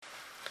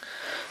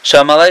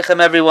Shalom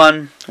Aleichem,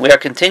 everyone. We are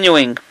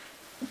continuing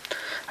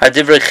our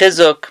Divrei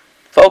Chizuk,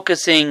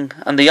 focusing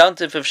on the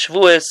Yontif of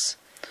Shavuos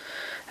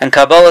and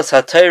Kabbalas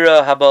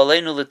HaTorah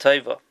Haba'aleinu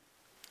L'Tova.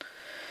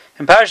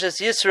 In Parshas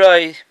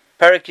Yisroi,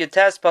 Parak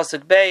Yotes,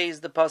 Pasuk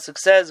Beis, the Pasuk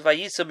says,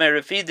 Vayisu me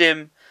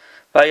Refidim,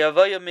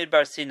 Vayavoyu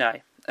Midbar Sinai.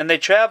 And they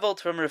traveled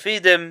from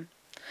Refidim,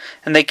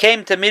 and they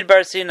came to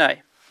Midbar Sinai.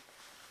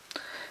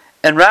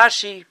 And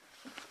Rashi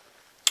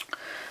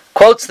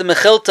quotes the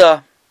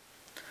Mechilta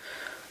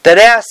that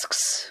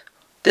asks,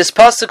 this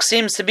pasuk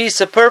seems to be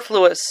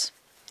superfluous.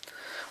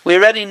 We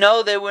already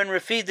know they were in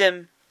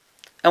Refidim,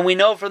 and we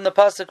know from the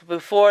pasuk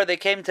before they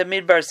came to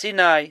Midbar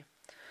Sinai.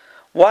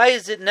 Why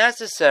is it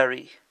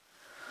necessary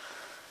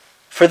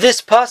for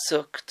this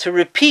pasuk to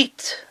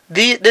repeat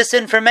this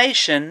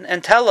information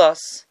and tell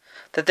us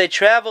that they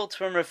traveled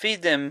from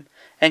Refidim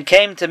and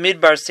came to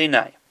Midbar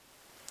Sinai?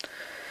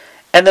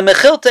 And the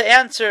Mechilta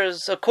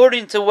answers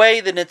according to the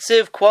way the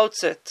Netziv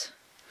quotes it,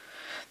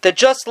 that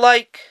just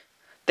like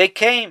they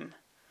came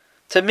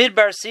to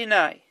Midbar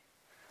Sinai,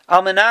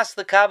 Almanas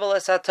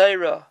L'Kabbalas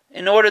HaTorah,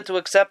 in order to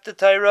accept the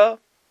Torah,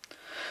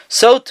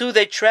 so too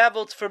they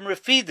traveled from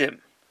Refidim,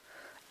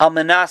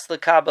 Almanas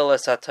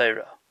L'Kabbalas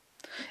HaTorah.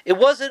 It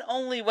wasn't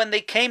only when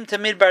they came to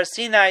Midbar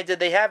Sinai did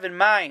they have in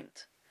mind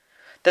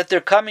that they're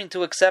coming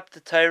to accept the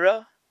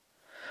Torah.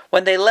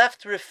 When they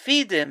left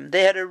Refidim,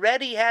 they had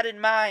already had in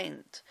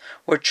mind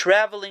we're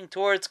traveling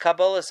towards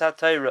Kabbalas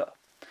HaTorah.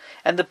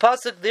 And the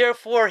pasuk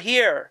therefore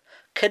here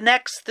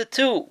connects the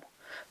two.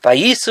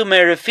 Vayisu me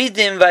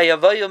Refidim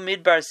vayavoyu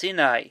Midbar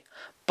Sinai.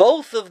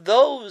 Both of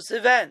those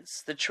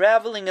events, the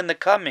traveling and the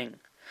coming,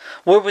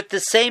 were with the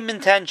same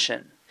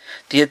intention,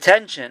 the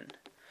intention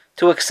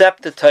to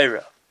accept the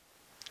Torah.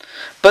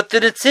 But the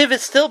Netziv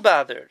is still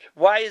bothered.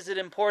 Why is it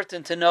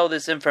important to know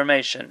this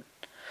information?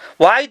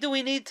 Why do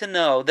we need to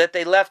know that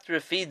they left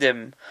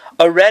Refidim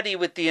already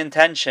with the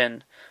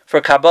intention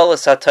for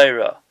Kabbalas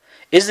HaTorah?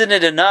 Isn't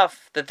it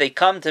enough that they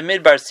come to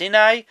Midbar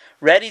Sinai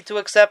ready to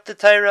accept the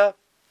Torah?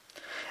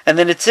 And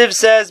the Netziv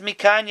says,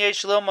 Mikan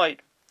yesh lomoid.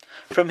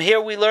 From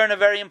here we learn a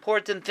very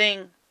important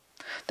thing,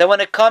 that when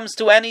it comes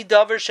to any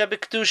davar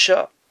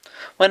shebektusha,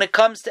 when it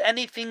comes to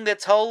anything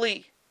that's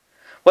holy,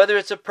 whether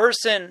it's a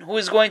person who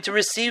is going to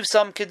receive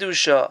some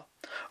kedusha,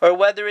 or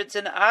whether it's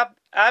an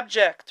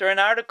object or an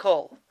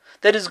article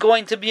that is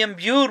going to be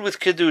imbued with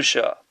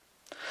kedusha,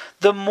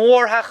 the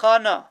more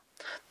hachana,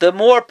 the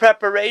more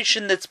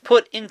preparation that's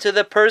put into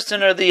the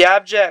person or the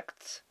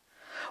object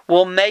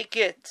will make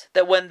it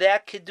that when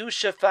that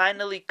kedusha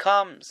finally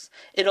comes,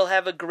 it'll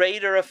have a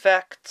greater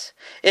effect.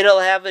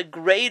 It'll have a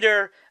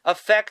greater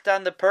effect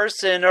on the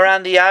person or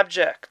on the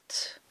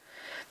object.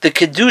 The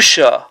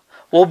kedusha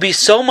will be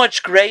so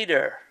much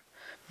greater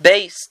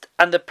based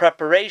on the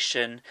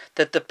preparation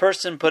that the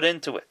person put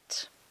into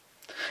it.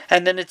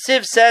 And the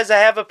Netziv says, I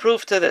have a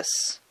proof to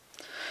this.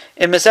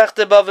 In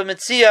Masechta Bava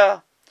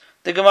Metzia,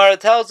 the Gemara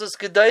tells us,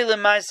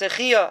 Gedolim Ma'aseh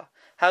Chia,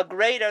 how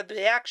great are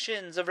the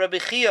actions of Rabbi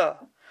Chia,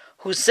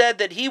 who said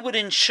that he would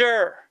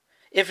ensure,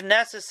 if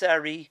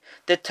necessary,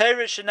 that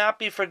Torah should not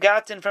be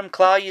forgotten from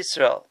Klal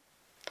Yisrael.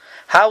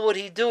 How would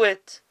he do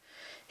it?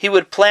 He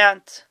would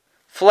plant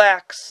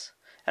flax,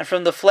 and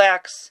from the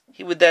flax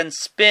he would then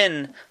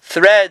spin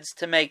threads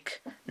to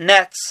make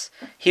nets.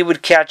 He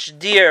would catch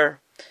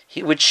deer.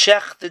 He would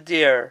shech the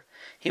deer.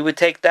 He would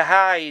take the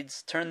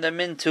hides, turn them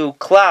into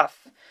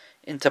cloth,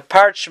 into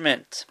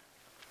parchment,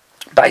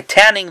 by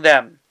tanning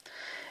them.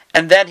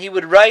 And then he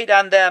would write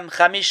on them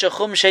Chamisha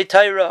Chumshei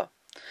Torah.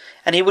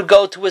 And he would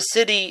go to a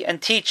city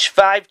and teach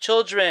 5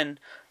 children,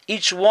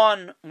 each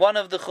one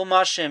of the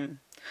Chumashim.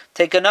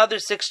 Take another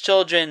 6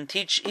 children,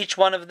 teach each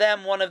one of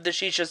them one of the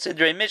Shisha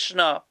Sidrei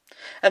Mishnah.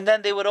 And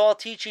then they would all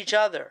teach each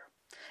other.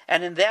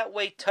 And in that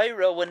way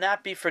Torah would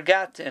not be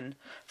forgotten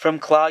from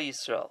Klal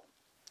Yisrael.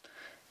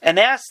 And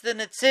asked the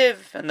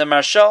Netziv, and the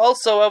Marsha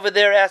also over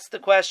there asked the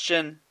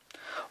question,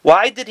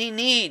 why did he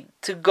need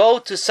to go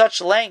to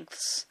such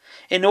lengths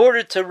in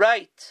order to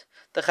write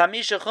the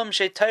Chamisha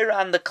Chumshei Torah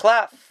on the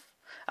cloth,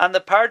 on the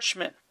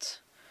parchment?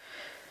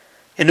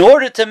 In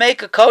order to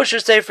make a kosher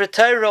Sefer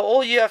Torah,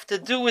 all you have to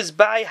do is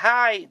buy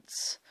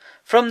hides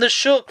from the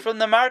shuk, from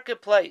the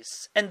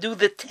marketplace, and do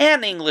the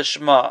tanning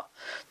lishma.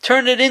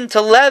 Turn it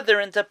into leather,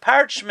 into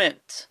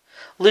parchment.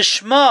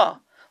 Lishma,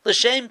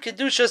 l'shem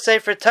kedusha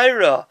Sefer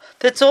Torah.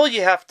 That's all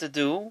you have to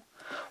do.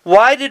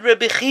 Why did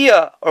Rabbi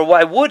Chia, or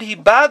why would he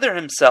bother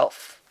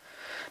himself,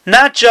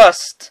 not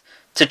just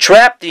to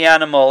trap the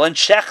animal and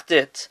shecht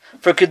it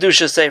for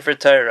Kedusha Sefer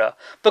Torah,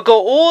 but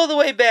go all the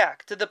way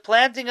back to the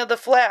planting of the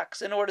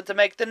flax in order to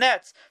make the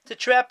nets, to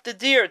trap the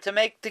deer,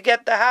 to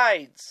get the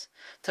hides,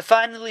 to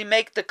finally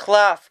make the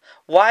cloth?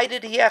 Why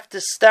did he have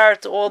to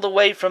start all the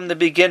way from the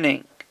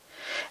beginning?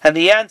 And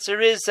the answer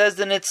is, says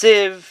the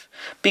Netziv,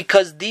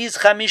 because these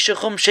Chamisha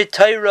Chumshei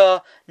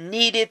Torah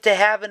needed to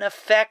have an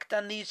effect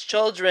on these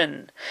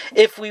children.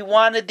 If we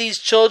wanted these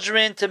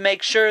children to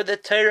make sure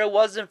that Torah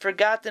wasn't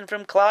forgotten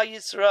from Klal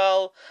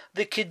Yisrael,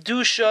 the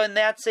Kedusha in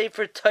that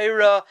Sefer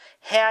Torah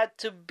had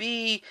to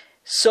be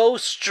so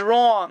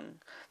strong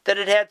that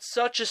it had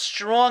such a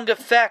strong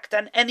effect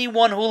on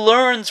anyone who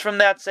learns from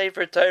that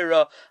Sefer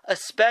Torah,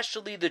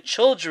 especially the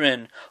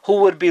children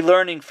who would be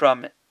learning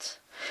from it.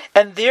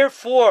 And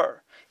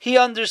therefore, he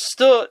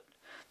understood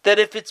that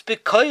if it's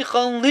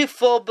b'koichon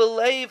lifo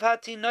b'leiv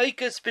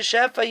hatinoikes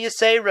b'shefa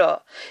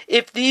yisera,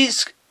 if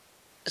these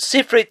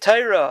Sifrei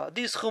Torah,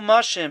 these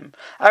Chumashim,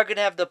 are going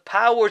to have the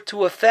power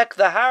to affect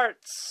the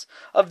hearts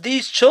of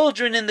these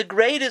children in the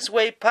greatest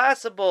way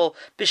possible,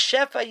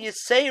 b'shefa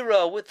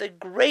yisera, with a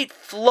great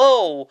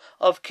flow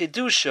of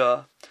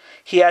Kedusha,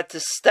 he had to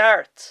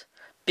start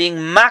being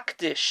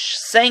makdish,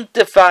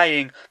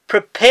 sanctifying,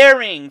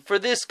 preparing for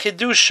this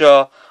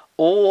Kedusha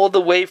all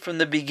the way from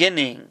the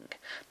beginning.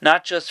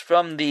 Not just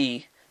from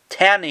the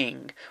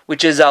tanning,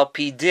 which is al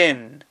pi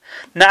din,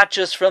 not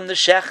just from the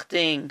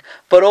shechting,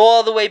 but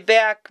all the way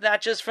back, not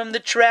just from the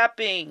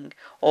trapping,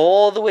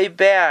 all the way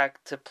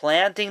back to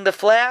planting the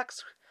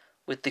flax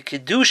with the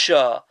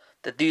kedusha,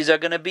 that these are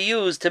going to be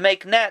used to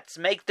make nets,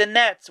 make the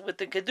nets with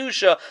the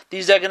kedusha.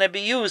 These are going to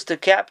be used to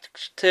trap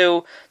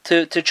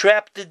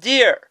the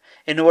deer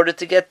in order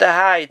to get the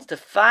hides, to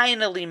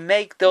finally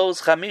make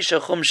those chamisha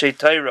chumshei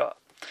Torah.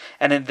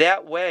 And in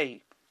that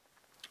way,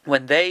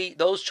 when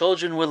those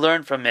children would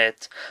learn from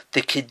it,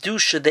 the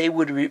kedusha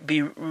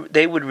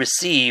they would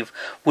receive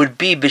would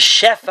be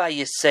b'shefa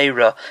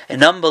yisera,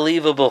 an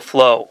unbelievable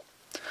flow.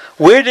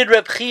 Where did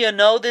Reb Chia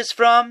know this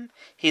from?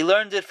 He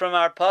learned it from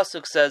our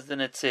pasuk, says the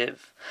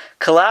Netziv.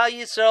 Klal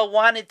Yisrael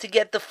wanted to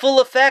get the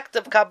full effect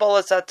of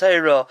Kabbalas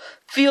HaTorah,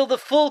 feel the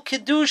full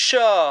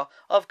kedusha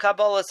of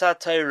Kabbalas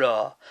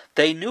HaTorah.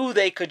 They knew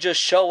they could just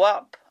show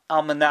up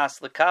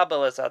Almanas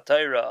L'Kabbalas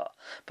HaTorah,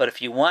 but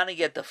if you want to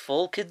get the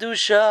full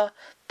kedusha,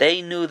 they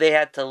knew they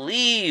had to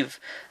leave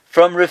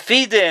from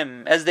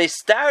Refidim. As they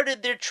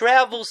started their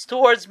travels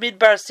towards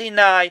Midbar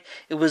Sinai,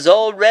 it was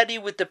already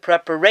with the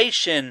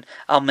preparation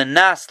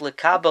Almanas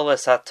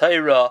L'Kabbalas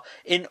HaTorah,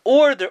 in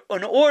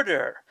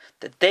order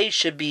that they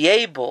should be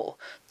able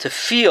to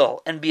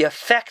feel and be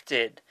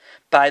affected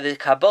by the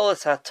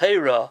Kabbalas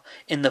HaTorah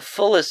in the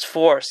fullest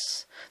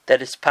force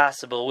that is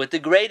possible, with the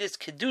greatest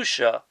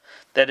kedusha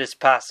that is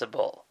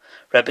possible.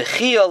 Rabbi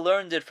Chia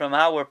learned it from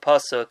our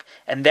pasuk,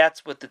 and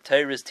that's what the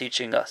Torah is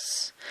teaching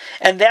us.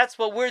 And that's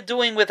what we're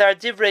doing with our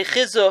Divrei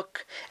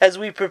Chizuk. As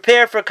we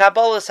prepare for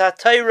Kabbalas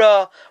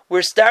HaTorah,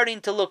 we're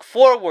starting to look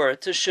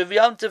forward to Shav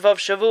Yontif of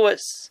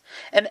Shavuos.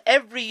 And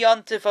every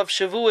Yontif of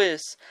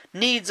Shavuos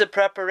needs a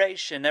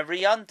preparation.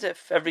 Every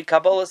Yontif, every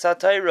Kabbalas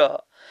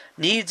HaTorah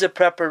needs a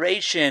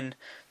preparation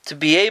to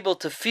be able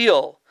to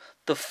feel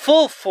the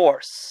full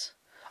force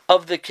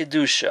of the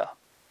Kedusha.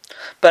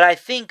 But I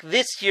think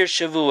this year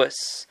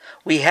Shavuos,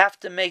 we have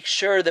to make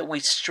sure that we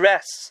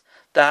stress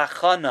the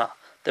hachana,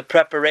 the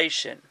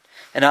preparation.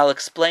 And I'll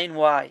explain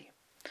why.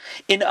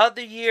 In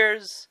other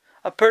years,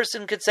 a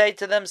person could say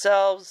to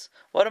themselves,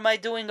 what am I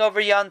doing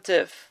over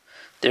Yantif?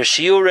 There's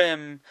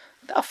shiurim,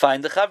 I'll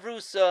find the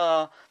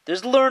chavrusa,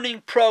 there's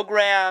learning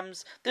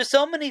programs, there's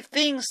so many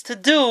things to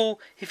do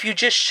if you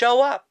just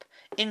show up.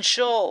 In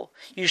shul,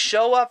 you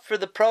show up for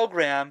the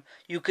program,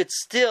 you could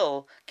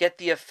still get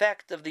the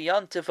effect of the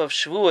Yontif of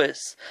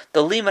Shavuos,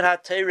 the Limud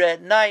HaTorah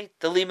at night,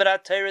 the Limud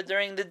HaTorah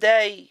during the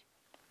day.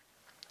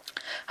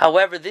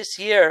 However, this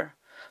year,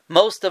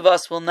 most of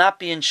us will not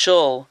be in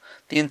shul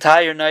the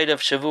entire night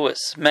of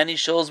Shavuos. Many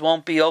shuls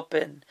won't be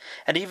open,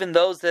 and even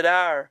those that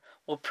are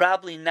will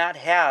probably not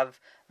have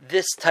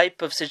this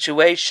type of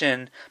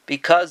situation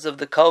because of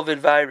the COVID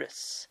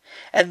virus.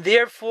 And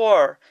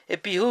therefore,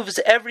 it behooves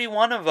every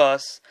one of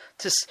us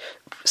to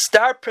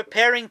start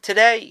preparing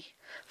today.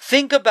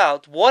 Think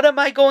about, what am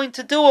I going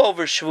to do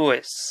over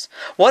Shavuos?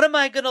 What am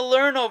I going to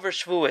learn over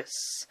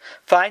Shavuos?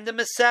 Find a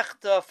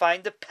Masechta,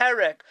 find a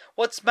Perek.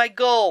 What's my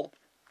goal?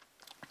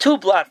 2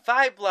 blot,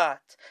 5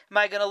 blot. Am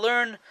I going to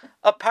learn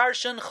a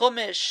Parsha in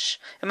Chumash?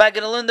 Am I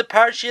going to learn the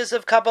Parshias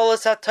of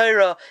Kabbalas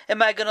HaTorah?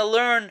 Am I going to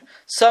learn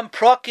some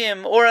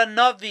Prokim or a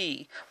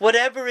Navi?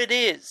 Whatever it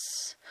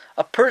is,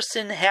 a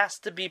person has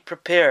to be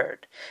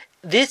prepared.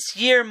 This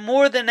year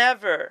more than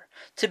ever,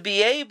 to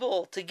be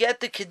able to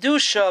get the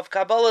Kedusha of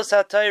Kabbalas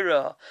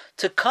HaTorah,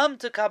 to come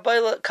to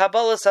Kabbalas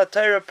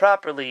HaTorah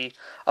properly,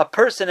 a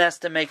person has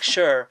to make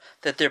sure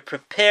that they're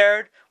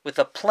prepared with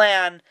a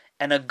plan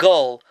and a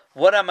goal.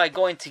 What am I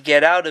going to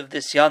get out of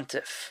this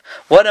Yontif?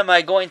 What am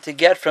I going to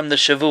get from the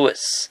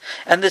Shavuos?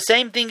 And the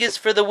same thing is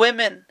for the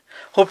women,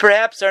 who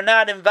perhaps are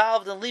not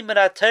involved in Limud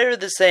HaTorah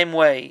the same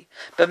way.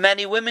 But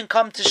many women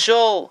come to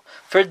shul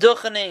for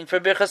duchening, for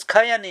Birchas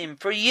Kayanim,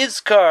 for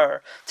Yizkar,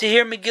 to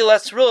hear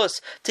Megillas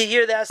Rus, to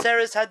hear the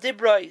Aseres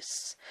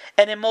HaDibros.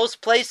 And in most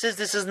places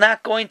this is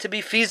not going to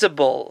be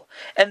feasible.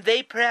 And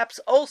they perhaps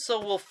also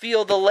will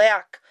feel the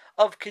lack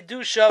of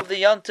Kedusha of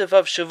the Yontif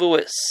of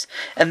Shavuos.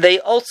 And they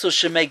also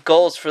should make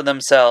goals for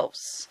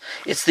themselves.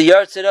 It's the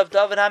Yartzeit of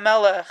David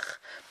HaMelech.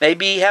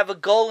 Maybe you have a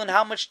goal in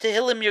how much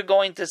Tehillim you're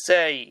going to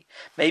say.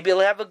 Maybe you'll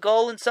have a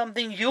goal in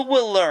something you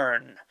will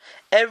learn.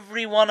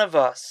 Every one of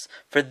us,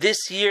 for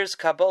this year's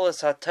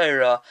Kabbalas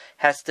HaTorah,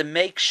 has to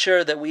make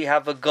sure that we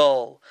have a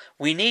goal.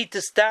 We need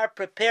to start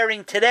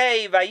preparing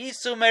today,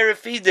 Vayisu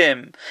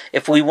Merafidim.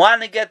 If we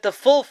want to get the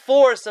full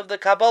force of the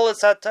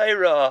Kabbalas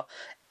HaTorah,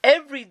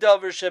 every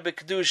Davar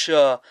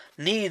Shebekdusha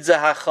needs a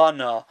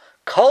Hachana.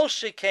 Kol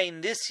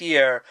Shekain this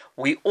year,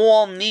 we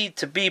all need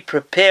to be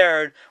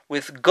prepared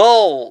with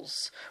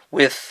goals,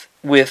 with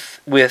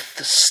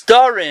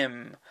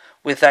starim,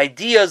 with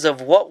ideas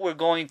of what we're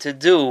going to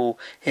do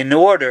in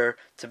order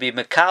to be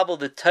Mekabel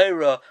the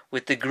Torah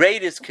with the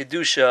greatest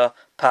Kedusha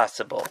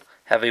possible.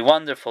 Have a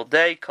wonderful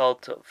day. Kol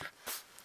Tov.